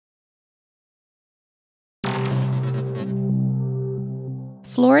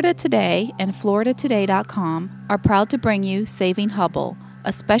Florida Today and FloridaToday.com are proud to bring you Saving Hubble,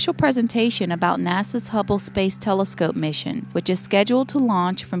 a special presentation about NASA's Hubble Space Telescope mission, which is scheduled to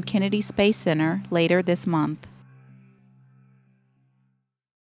launch from Kennedy Space Center later this month.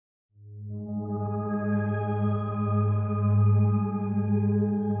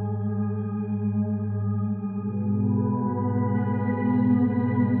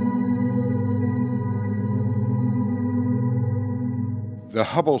 The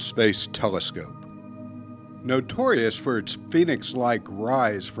Hubble Space Telescope. Notorious for its phoenix-like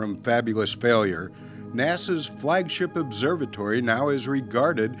rise from fabulous failure, NASA's flagship observatory now is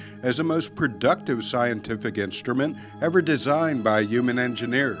regarded as the most productive scientific instrument ever designed by human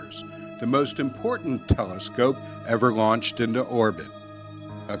engineers, the most important telescope ever launched into orbit.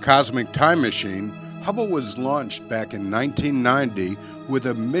 A cosmic time machine, Hubble was launched back in 1990 with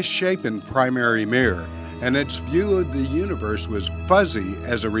a misshapen primary mirror, and its view of the universe was fuzzy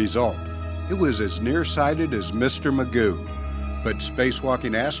as a result. It was as nearsighted as Mr. Magoo. But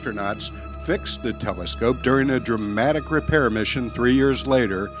spacewalking astronauts fixed the telescope during a dramatic repair mission 3 years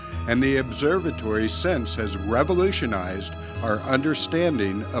later, and the observatory since has revolutionized our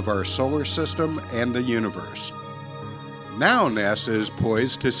understanding of our solar system and the universe. Now NASA is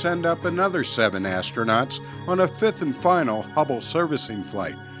poised to send up another 7 astronauts on a 5th and final Hubble servicing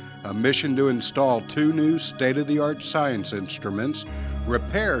flight, a mission to install 2 new state-of-the-art science instruments,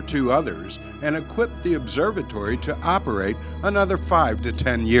 repair 2 others, and equip the observatory to operate another 5 to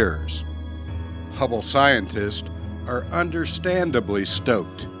 10 years. Hubble scientists are understandably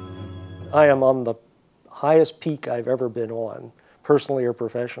stoked. I am on the highest peak I've ever been on, personally or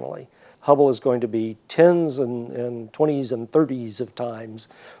professionally. Hubble is going to be 10s and 20s and 30s of times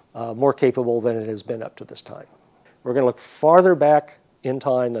more capable than it has been up to this time. We're going to look farther back in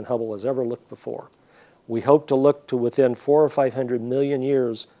time than Hubble has ever looked before. We hope to look to within 400 or 500 million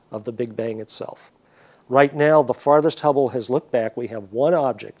years of the Big Bang itself. Right now, the farthest Hubble has looked back, we have 1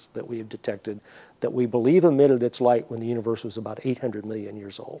 object that we have detected that we believe emitted its light when the universe was about 800 million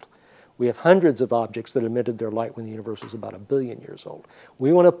years old. We have hundreds of objects that emitted their light when the universe was about 1 billion years old.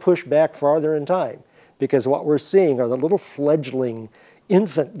 We want to push back farther in time because what we're seeing are the little fledgling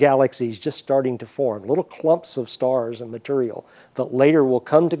infant galaxies just starting to form, little clumps of stars and material that later will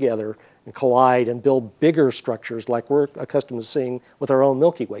come together and collide and build bigger structures like we're accustomed to seeing with our own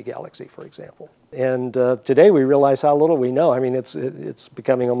Milky Way galaxy, for example. And today we realize how little we know. I mean, it's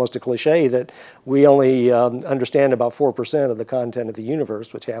becoming almost a cliche that we only understand about 4% of the content of the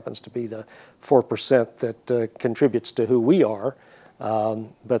universe, which happens to be the 4% that contributes to who we are.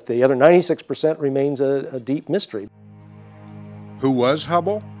 But the other 96% remains a deep mystery. Who was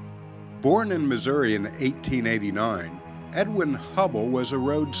Hubble? Born in Missouri in 1889, Edwin Hubble was a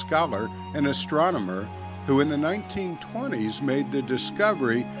Rhodes Scholar and astronomer who in the 1920s made the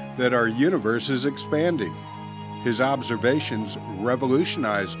discovery that our universe is expanding. His observations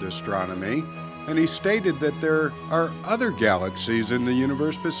revolutionized astronomy, and he stated that there are other galaxies in the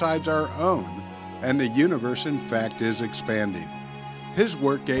universe besides our own, and the universe in fact is expanding. His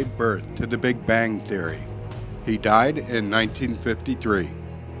work gave birth to the Big Bang Theory. He died in 1953.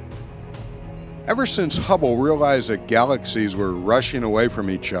 Ever since Hubble realized that galaxies were rushing away from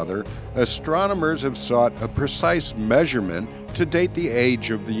each other, astronomers have sought a precise measurement to date the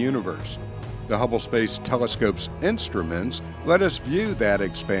age of the universe. The Hubble Space Telescope's instruments let us view that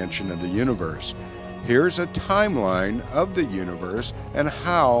expansion of the universe. Here's a timeline of the universe and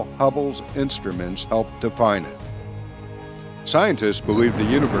how Hubble's instruments help define it. Scientists believe the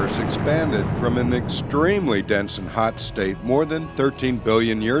universe expanded from an extremely dense and hot state more than 13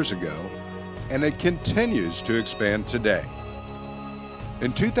 billion years ago, and it continues to expand today.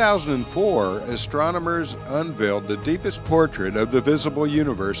 In 2004, astronomers unveiled the deepest portrait of the visible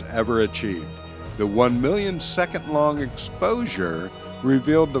universe ever achieved. The 1 million second long exposure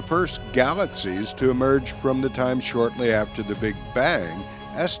revealed the first galaxies to emerge from the time shortly after the Big Bang,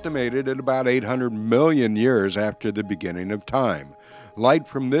 estimated at about 800 million years after the beginning of time. Light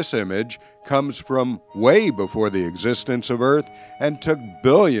from this image comes from way before the existence of Earth and took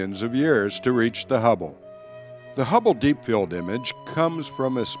billions of years to reach the Hubble. The Hubble Deep Field image comes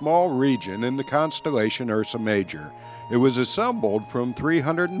from a small region in the constellation Ursa Major. It was assembled from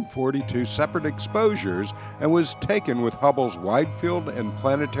 342 separate exposures and was taken with Hubble's Wide Field and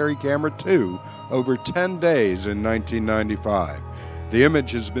Planetary Camera 2 over 10 days in 1995. The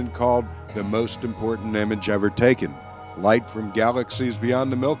image has been called the most important image ever taken. Light from galaxies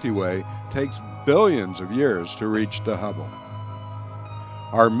beyond the Milky Way takes billions of years to reach the Hubble.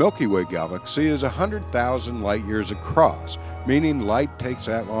 Our Milky Way galaxy is 100,000 light years across, meaning light takes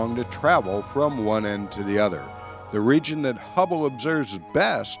that long to travel from one end to the other. The region that Hubble observes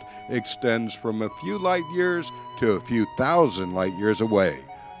best extends from a few light years to a few thousand light years away.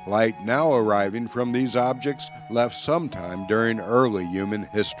 Light now arriving from these objects left sometime during early human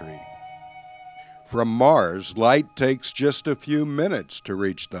history. From Mars, light takes just a few minutes to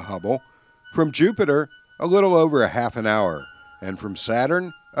reach the Hubble. From Jupiter, a little over a half an hour, and from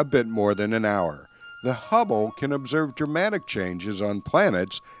Saturn, a bit more than an hour. The Hubble can observe dramatic changes on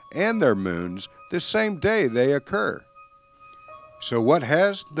planets and their moons the same day they occur. So what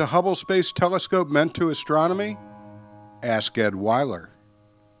has the Hubble Space Telescope meant to astronomy? Ask Ed Weiler.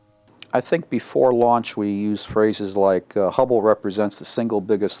 I think before launch we used phrases like Hubble represents the single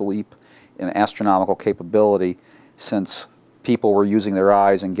biggest leap in astronomical capability since people were using their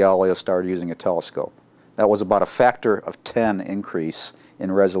eyes and Galileo started using a telescope. That was about a factor of 10 increase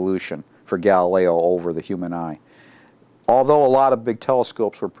in resolution for Galileo over the human eye. Although a lot of big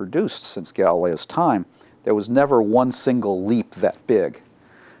telescopes were produced since Galileo's time, there was never one single leap that big,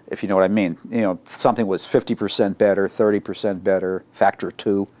 if you know what I mean. You know, something was 50% better, 30% better, factor of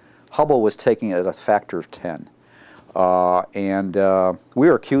 2. Hubble was taking it at a factor of 10. We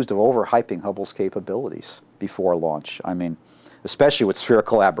were accused of overhyping Hubble's capabilities before launch. I mean, especially with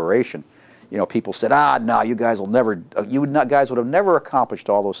spherical aberration. You know, people said, no, you guys will never, guys would have never accomplished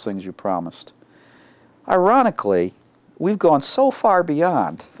all those things you promised. Ironically, we've gone so far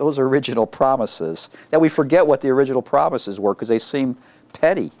beyond those original promises that we forget what the original promises were because they seem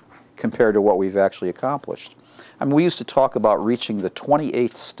petty compared to what we've actually accomplished. I mean, we used to talk about reaching the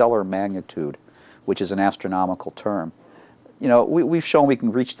 28th stellar magnitude, which is an astronomical term. You know, we've shown we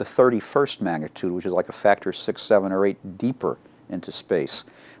can reach the 31st magnitude, which is like a factor 6, 7, or 8 deeper into space.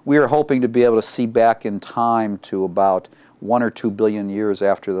 We are hoping to be able to see back in time to about 1 or 2 billion years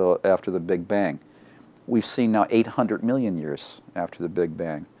after the Big Bang. We've seen now 800 million years after the Big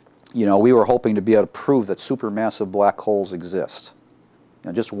Bang. You know, we were hoping to be able to prove that supermassive black holes exist. You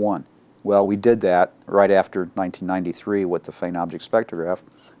know, just one. Well, we did that right after 1993 with the faint object spectrograph,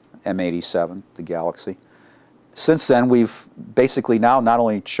 M87, the galaxy. Since then, we've basically now not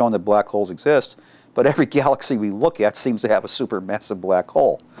only shown that black holes exist, but every galaxy we look at seems to have a supermassive black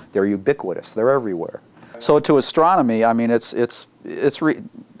hole. They're ubiquitous. They're everywhere. So to astronomy, I mean,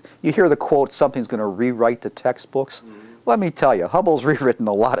 you hear the quote, something's going to rewrite the textbooks. Let me tell you, Hubble's rewritten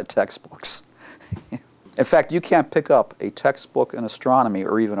a lot of textbooks. In fact, you can't pick up a textbook in astronomy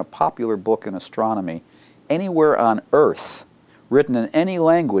or even a popular book in astronomy anywhere on Earth written in any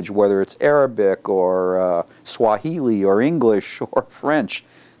language, whether it's Arabic or Swahili or English or French,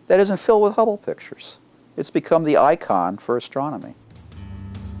 that isn't filled with Hubble pictures. It's become the icon for astronomy.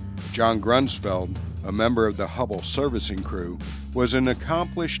 John Grunsfeld, a member of the Hubble servicing crew, was an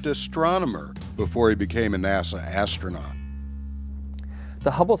accomplished astronomer before he became a NASA astronaut.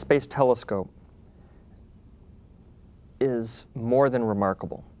 The Hubble Space Telescope is more than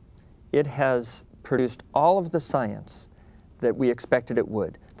remarkable. It has produced all of the science that we expected it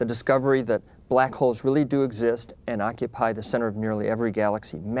would. The discovery that black holes really do exist and occupy the center of nearly every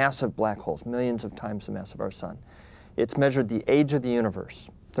galaxy. Massive black holes, millions of times the mass of our sun. It's measured the age of the universe,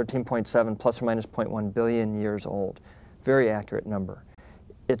 13.7 plus or minus 0.1 billion years old. Very accurate number.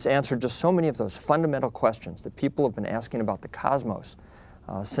 It's answered just so many of those fundamental questions that people have been asking about the cosmos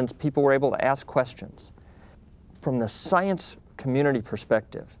since people were able to ask questions. From the science community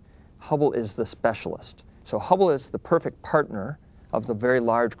perspective, Hubble is the specialist. So Hubble is the perfect partner of the very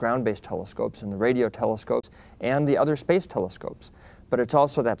large ground-based telescopes and the radio telescopes and the other space telescopes. But it's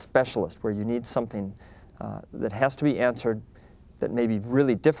also that specialist where you need something that has to be answered that may be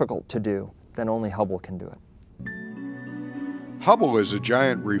really difficult to do, then only Hubble can do it. Hubble is a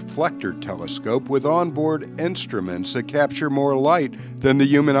giant reflector telescope with onboard instruments that capture more light than the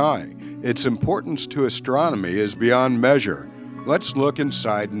human eye. Its importance to astronomy is beyond measure. Let's look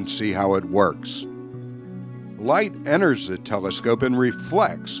inside and see how it works. Light enters the telescope and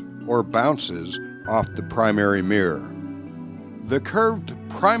reflects, or bounces, off the primary mirror. The curved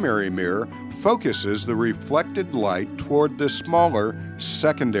primary mirror focuses the reflected light toward the smaller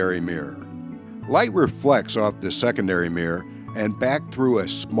secondary mirror. Light reflects off the secondary mirror and back through a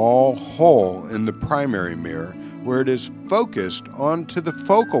small hole in the primary mirror where it is focused onto the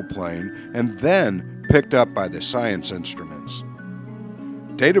focal plane and then picked up by the science instruments.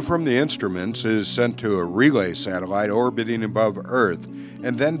 Data from the instruments is sent to a relay satellite orbiting above Earth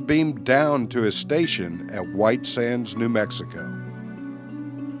and then beamed down to a station at White Sands, New Mexico.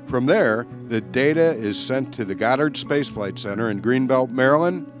 From there, the data is sent to the Goddard Space Flight Center in Greenbelt,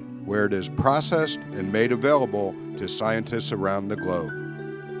 Maryland, where it is processed and made available to scientists around the globe.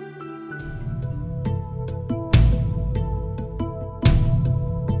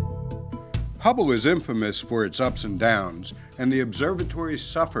 Hubble is infamous for its ups and downs, and the observatory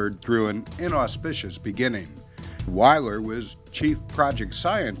suffered through an inauspicious beginning. Weiler was chief project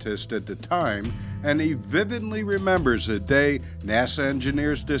scientist at the time, and he vividly remembers the day NASA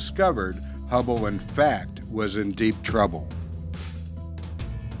engineers discovered Hubble, in fact, was in deep trouble.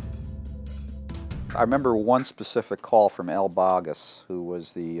 I remember one specific call from Al Bogus, who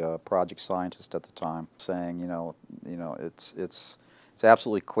was the project scientist at the time, saying, it's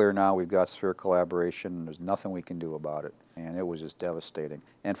absolutely clear now we've got spherical aberration and there's nothing we can do about it. And it was just devastating.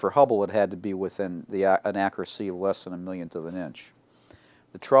 And for Hubble, it had to be within an accuracy of less than a millionth of an inch.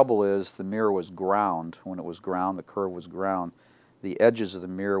 The trouble is the mirror was ground. When it was ground, the curve was ground. The edges of the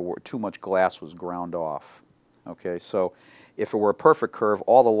mirror were too much glass was ground off. Okay, so if it were a perfect curve,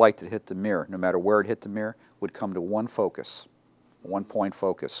 all the light that hit the mirror, no matter where it hit the mirror, would come to one focus, one-point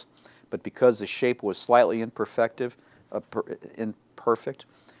focus. But because the shape was slightly imperfect,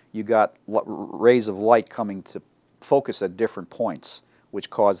 you got rays of light coming to focus at different points, which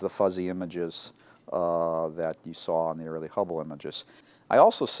caused the fuzzy images that you saw on the early Hubble images. I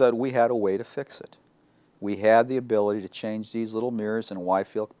also said we had a way to fix it. We had the ability to change these little mirrors in Wide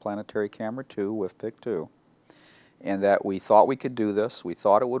Field Planetary Camera 2 with PIC 2, and that we thought we could do this, we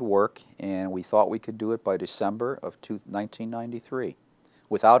thought it would work, and we thought we could do it by December of 1993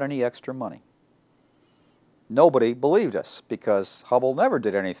 without any extra money. Nobody believed us because Hubble never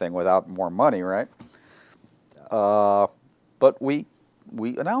did anything without more money, right? But we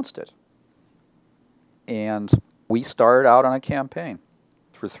announced it. And we started out on a campaign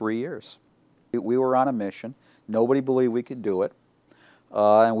for 3 years. We were on a mission. Nobody believed we could do it.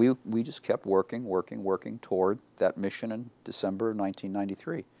 And we just kept working toward that mission in December of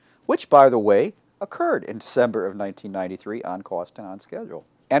 1993, which, by the way, occurred in December of 1993 on cost and on schedule.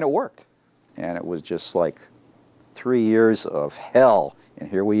 And it worked. And it was just like 3 years of hell, and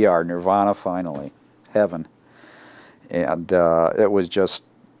here we are, nirvana finally, heaven. And it was just,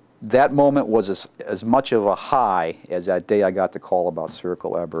 that moment was as much of a high as that day I got the call about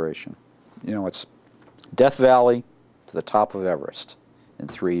spherical aberration. You know, it's Death Valley to the top of Everest in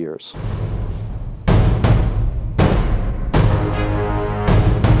 3 years.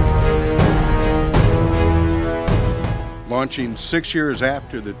 Launching 6 years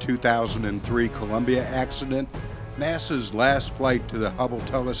after the 2003 Columbia accident, NASA's last flight to the Hubble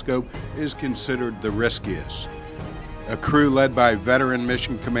telescope is considered the riskiest. A crew led by veteran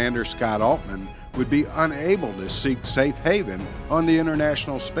mission commander Scott Altman would be unable to seek safe haven on the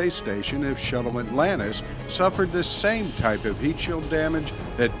International Space Station if Shuttle Atlantis suffered the same type of heat shield damage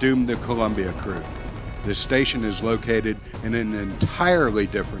that doomed the Columbia crew. The station is located in an entirely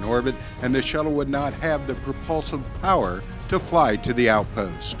different orbit, and the shuttle would not have the propulsive power to fly to the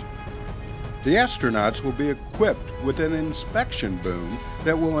outpost. The astronauts will be equipped with an inspection boom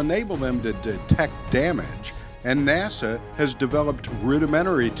that will enable them to detect damage, and NASA has developed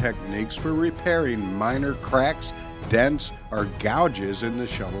rudimentary techniques for repairing minor cracks, dents, or gouges in the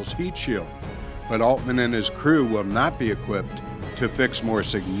shuttle's heat shield. But Altman and his crew will not be equipped to fix more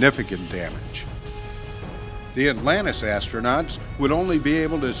significant damage. The Atlantis astronauts would only be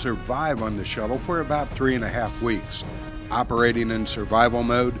able to survive on the shuttle for about 3.5 weeks. Operating in survival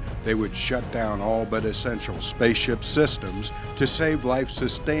mode, they would shut down all but essential spaceship systems to save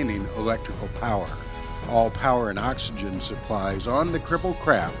life-sustaining electrical power. All power and oxygen supplies on the crippled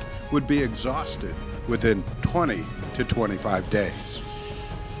craft would be exhausted within 20 to 25 days.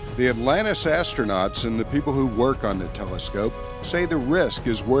 The Atlantis astronauts and the people who work on the telescope say the risk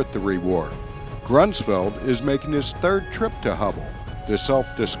is worth the reward. Grunsfeld is making his 3rd trip to Hubble. The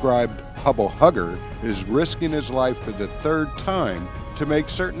self-described Hubble hugger is risking his life for the 3rd time to make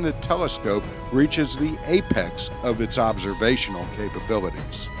certain the telescope reaches the apex of its observational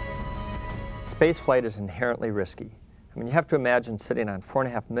capabilities. Spaceflight is inherently risky. I mean, you have to imagine sitting on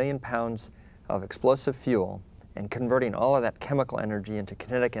 4.5 million pounds of explosive fuel and converting all of that chemical energy into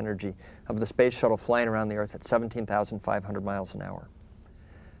kinetic energy of the space shuttle flying around the Earth at 17,500 miles an hour.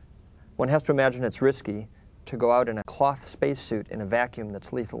 One has to imagine it's risky to go out in a cloth spacesuit in a vacuum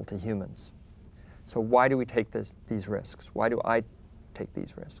that's lethal to humans. So why do we take these risks? Why do I take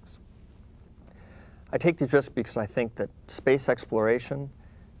these risks? I take these risks because I think that space exploration,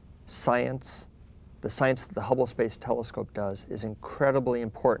 science, the science that the Hubble Space Telescope does is incredibly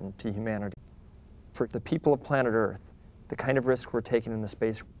important to humanity. For the people of planet Earth, the kind of risk we're taking in the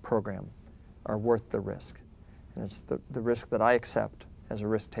space program are worth the risk. And it's the risk that I accept as a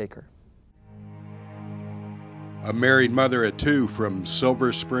risk taker. A married mother of 2 from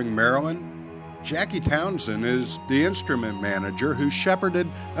Silver Spring, Maryland, Jackie Townsend is the instrument manager who shepherded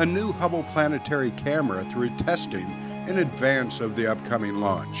a new Hubble planetary camera through testing in advance of the upcoming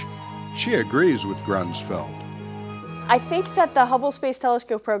launch. She agrees with Grunsfeld. I think that the Hubble Space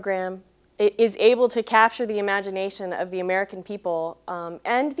Telescope program is able to capture the imagination of the American people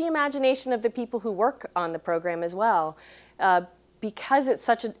and the imagination of the people who work on the program as well, because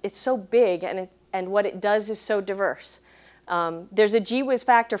it's so big and what it does is so diverse. There's a gee whiz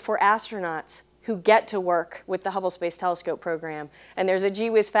factor for astronauts who get to work with the Hubble Space Telescope program, and there's a gee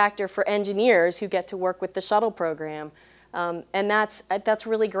whiz factor for engineers who get to work with the shuttle program, and that's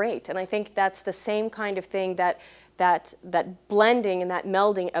really great. And I think that's the same kind of thing that blending and that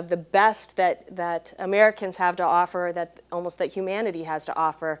melding of the best that Americans have to offer, that humanity has to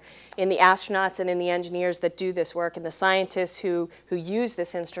offer, in the astronauts and in the engineers that do this work, and the scientists who use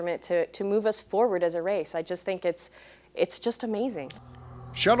this instrument to move us forward as a race. I just think it's just amazing.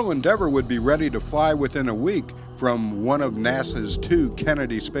 Shuttle Endeavour would be ready to fly within a week from one of NASA's 2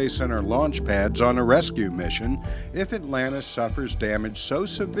 Kennedy Space Center launch pads on a rescue mission if Atlantis suffers damage so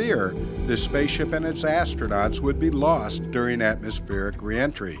severe the spaceship and its astronauts would be lost during atmospheric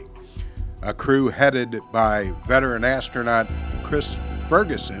reentry. A crew headed by veteran astronaut Chris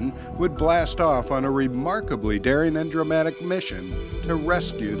Ferguson would blast off on a remarkably daring and dramatic mission to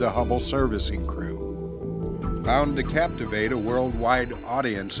rescue the Hubble servicing crew. Bound to captivate a worldwide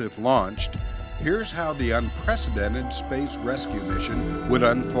audience if launched, here's how the unprecedented space rescue mission would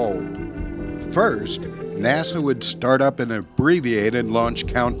unfold. First, NASA would start up an abbreviated launch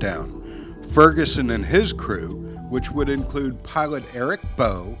countdown. Ferguson and his crew, which would include pilot Eric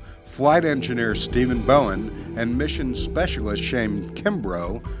Bowe, flight engineer Stephen Bowen, and mission specialist Shane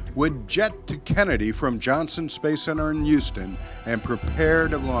Kimbrough, would jet to Kennedy from Johnson Space Center in Houston and prepare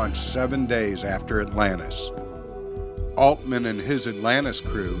to launch 7 days after Atlantis. Altman and his Atlantis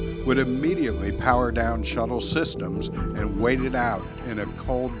crew would immediately power down shuttle systems and wait it out in a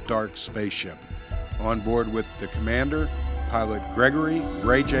cold, dark spaceship. On board with the commander, pilot Gregory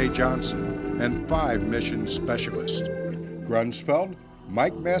Ray J. Johnson, and 5 mission specialists: Grunsfeld,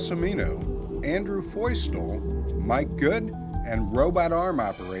 Mike Massimino, Andrew Feustel, Mike Good, and robot arm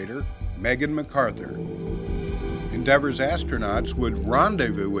operator Megan MacArthur. Endeavour's astronauts would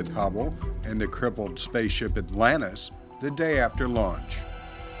rendezvous with Hubble and the crippled spaceship Atlantis the day after launch.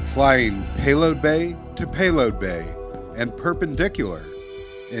 Flying payload bay to payload bay and perpendicular,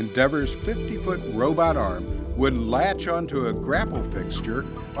 Endeavour's 50-foot robot arm would latch onto a grapple fixture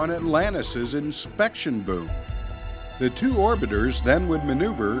on Atlantis' inspection boom. The 2 orbiters then would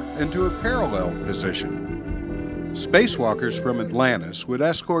maneuver into a parallel position. Spacewalkers from Atlantis would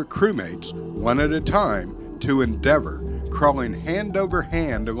escort crewmates, one at a time, to Endeavour, crawling hand over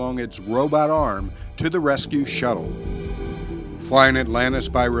hand along its robot arm to the rescue shuttle. Flying Atlantis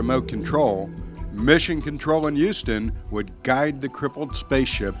by remote control, Mission Control in Houston would guide the crippled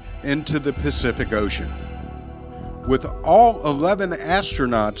spaceship into the Pacific Ocean. With all 11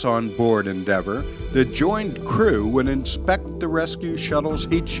 astronauts on board Endeavour, the joined crew would inspect the rescue shuttle's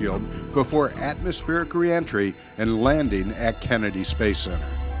heat shield before atmospheric reentry and landing at Kennedy Space Center.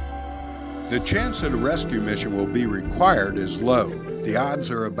 The chance that a rescue mission will be required is low. The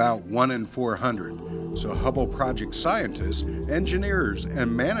odds are about 1 in 400. So Hubble project scientists, engineers,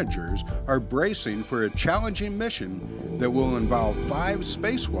 and managers are bracing for a challenging mission that will involve 5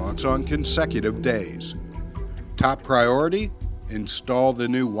 spacewalks on consecutive days. Top priority: install the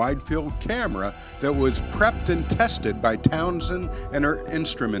new wide-field camera that was prepped and tested by Townsend and her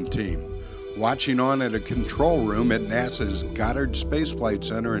instrument team. Watching on at a control room at NASA's Goddard Space Flight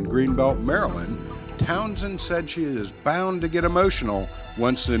Center in Greenbelt, Maryland, Townsend said she is bound to get emotional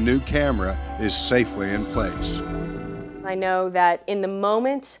once the new camera is safely in place. I know that in the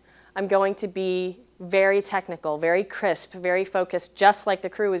moment I'm going to be very technical, very crisp, very focused, just like the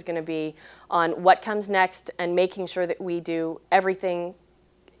crew is going to be, on what comes next and making sure that we do everything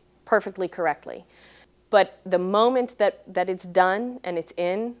perfectly correctly. But the moment that it's done and it's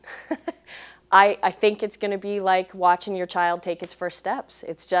in, I think it's going to be like watching your child take its first steps.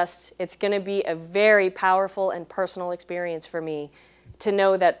 It's going to be a very powerful and personal experience for me to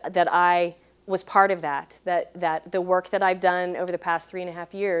know that I was part of that the work that I've done over the past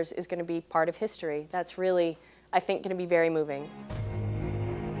 3.5 years is going to be part of history. That's really, I think, going to be very moving.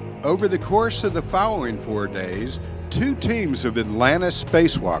 Over the course of the following 4 days, 2 teams of Atlantis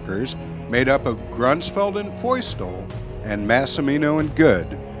spacewalkers, made up of Grunsfeld and Feustel and Massimino and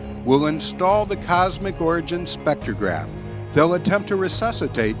Good, will install the Cosmic Origin Spectrograph. They'll attempt to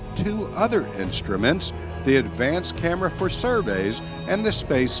resuscitate 2 other instruments, the Advanced Camera for Surveys and the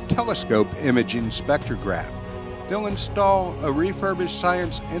Space Telescope Imaging Spectrograph. They'll install a refurbished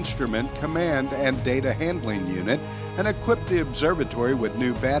Science Instrument Command and Data Handling Unit and equip the observatory with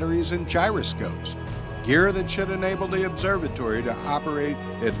new batteries and gyroscopes. gear that should enable the observatory to operate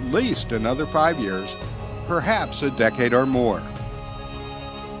at least another 5 years, perhaps a decade or more.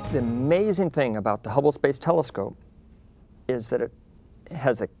 The amazing thing about the Hubble Space Telescope is that it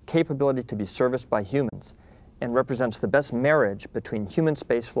has a capability to be serviced by humans and represents the best marriage between human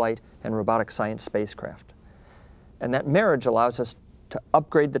spaceflight and robotic science spacecraft. And that marriage allows us to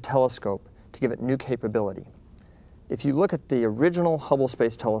upgrade the telescope to give it new capability. If you look at the original Hubble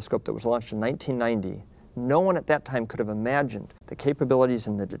Space Telescope that was launched in 1990, no one at that time could have imagined the capabilities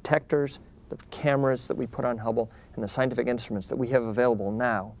in the detectors, the cameras that we put on Hubble, and the scientific instruments that we have available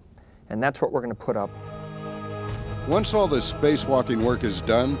now. And that's what we're going to put up. Once all the spacewalking work is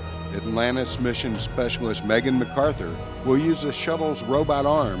done, Atlantis mission specialist Megan MacArthur will use the shuttle's robot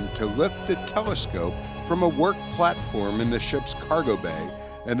arm to lift the telescope from a work platform in the ship's cargo bay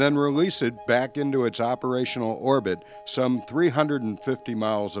and then release it back into its operational orbit some 350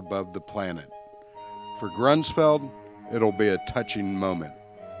 miles above the planet. For Grunsfeld, it'll be a touching moment.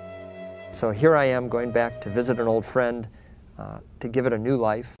 So here I am going back to visit an old friend to give it a new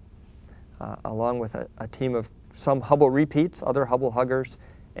life, along with a team of some Hubble repeats, other Hubble huggers,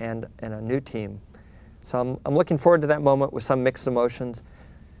 and a new team. So I'm looking forward to that moment with some mixed emotions.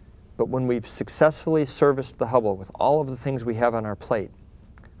 But when we've successfully serviced the Hubble with all of the things we have on our plate,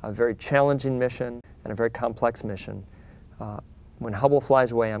 a very challenging mission and a very complex mission, when Hubble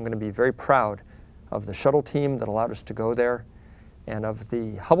flies away, I'm going to be very proud of the shuttle team that allowed us to go there and of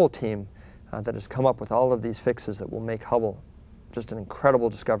the Hubble team that has come up with all of these fixes that will make Hubble just an incredible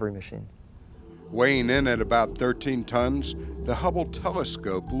discovery machine. Weighing in at about 13 tons, the Hubble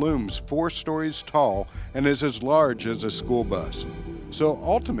telescope looms 4 stories tall and is as large as a school bus. So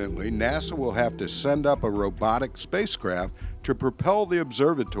ultimately, NASA will have to send up a robotic spacecraft to propel the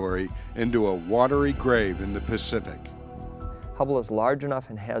observatory into a watery grave in the Pacific. Hubble is large enough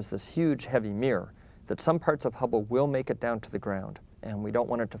and has this huge heavy mirror that some parts of Hubble will make it down to the ground, and we don't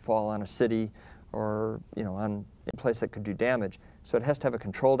want it to fall on a city or on a place that could do damage. So it has to have a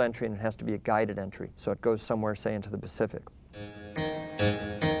controlled entry and it has to be a guided entry. So it goes somewhere, say, into the Pacific.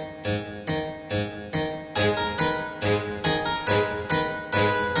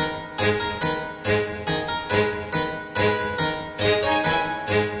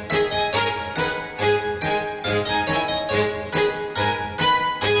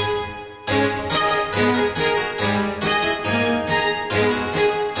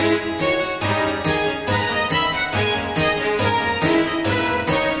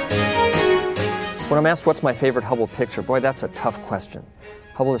 When I'm asked what's my favorite Hubble picture, boy, that's a tough question.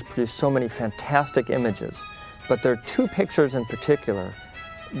 Hubble has produced so many fantastic images, but there are 2 pictures in particular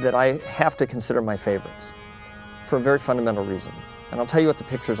that I have to consider my favorites for a very fundamental reason. And I'll tell you what the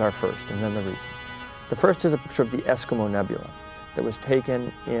pictures are first, and then the reason. The first is a picture of the Eskimo Nebula that was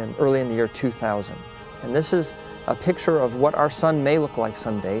taken early in the year 2000. And this is a picture of what our sun may look like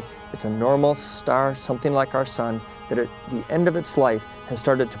someday. It's a normal star, something like our sun, that at the end of its life has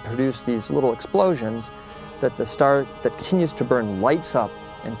started to produce these little explosions that the star that continues to burn lights up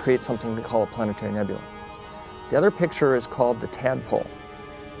and creates something we call a planetary nebula. The other picture is called the Tadpole,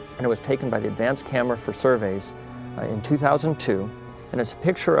 and it was taken by the Advanced Camera for Surveys in 2002. And it's a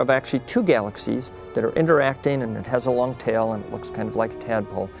picture of actually 2 galaxies that are interacting, and it has a long tail and it looks kind of like a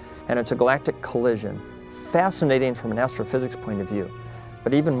tadpole. And it's a galactic collision. Fascinating from an astrophysics point of view.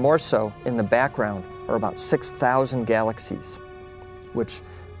 But even more so, in the background are about 6,000 galaxies, which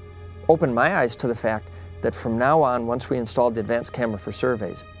opened my eyes to the fact that from now on, once we installed the Advanced Camera for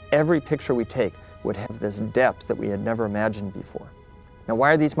Surveys, every picture we take would have this depth that we had never imagined before. Now,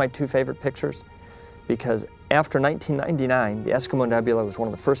 why are these my 2 favorite pictures? Because after 1999, the Eskimo Nebula was one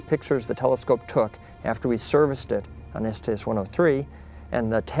of the first pictures the telescope took after we serviced it on STS-103,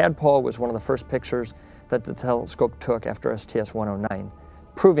 and the Tadpole was one of the first pictures that the telescope took after STS-109,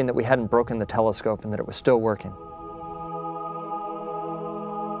 proving that we hadn't broken the telescope and that it was still working.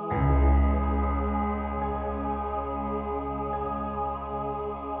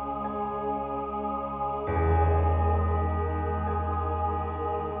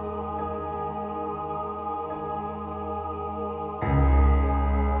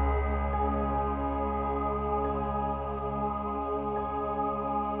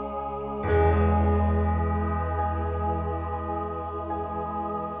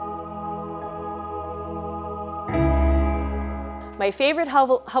 My favorite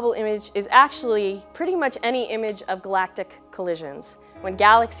Hubble image is actually pretty much any image of galactic collisions. When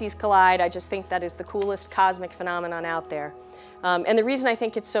galaxies collide, I just think that is the coolest cosmic phenomenon out there. And the reason I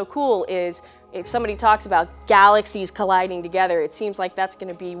think it's so cool is if somebody talks about galaxies colliding together, it seems like that's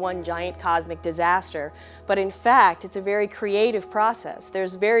going to be one giant cosmic disaster. But in fact, it's a very creative process.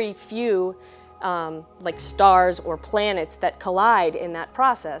 There's very few like stars or planets that collide in that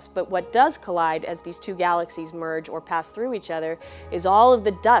process. But what does collide as these two galaxies merge or pass through each other is all of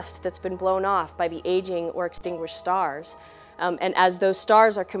the dust that's been blown off by the aging or extinguished stars. And as those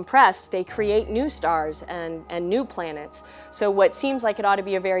stars are compressed, they create new stars and new planets. So what seems like it ought to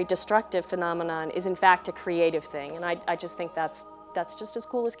be a very destructive phenomenon is in fact a creative thing. And I just think that's just as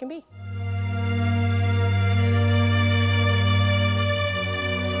cool as can be.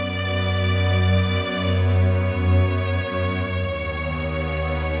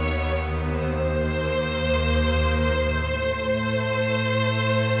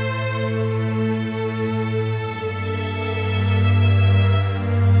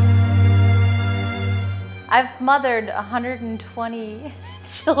 I've mothered 120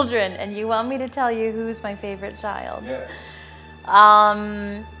 children, and you want me to tell you who's my favorite child? Yes.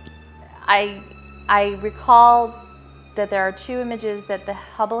 I recall that there are two images that the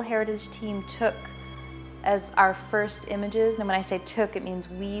Hubble Heritage team took as our first images. And when I say took, it means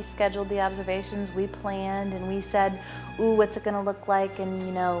we scheduled the observations, we planned, and we said, ooh, what's it gonna look like? And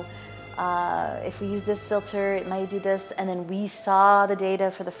you know, if we use this filter, it might do this. And then we saw the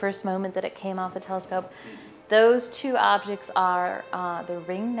data for the first moment that it came off the telescope. Those two objects are the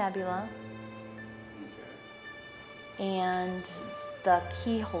Ring Nebula and the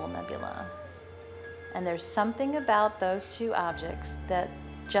Keyhole Nebula. And there's something about those two objects that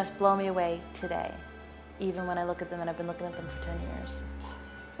just blow me away today, even when I look at them, and I've been looking at them for 10 years.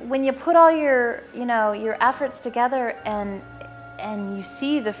 When you put all your, your efforts together and you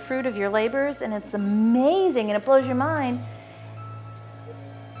see the fruit of your labors, and it's amazing and it blows your mind,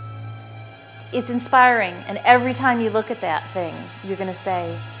 it's inspiring. And every time you look at that thing, you're going to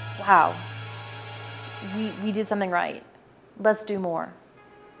say, wow, we did something right. Let's do more.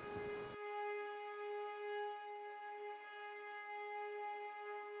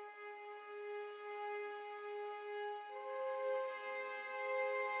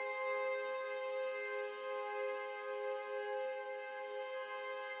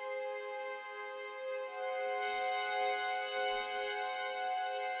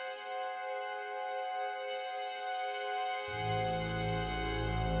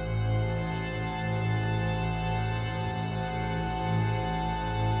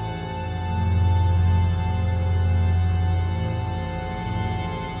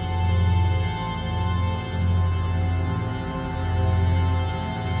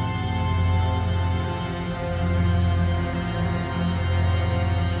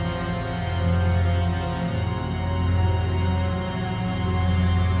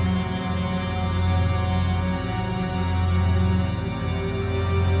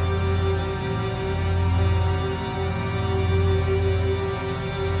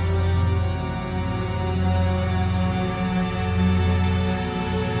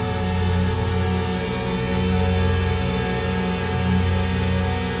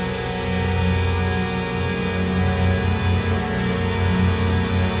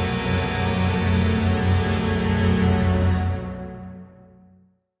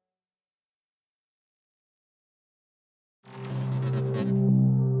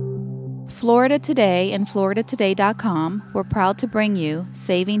 Florida Today and FloridaToday.com were proud to bring you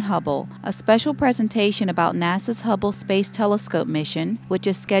Saving Hubble, a special presentation about NASA's Hubble Space Telescope mission, which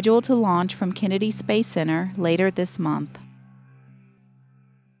is scheduled to launch from Kennedy Space Center later this month.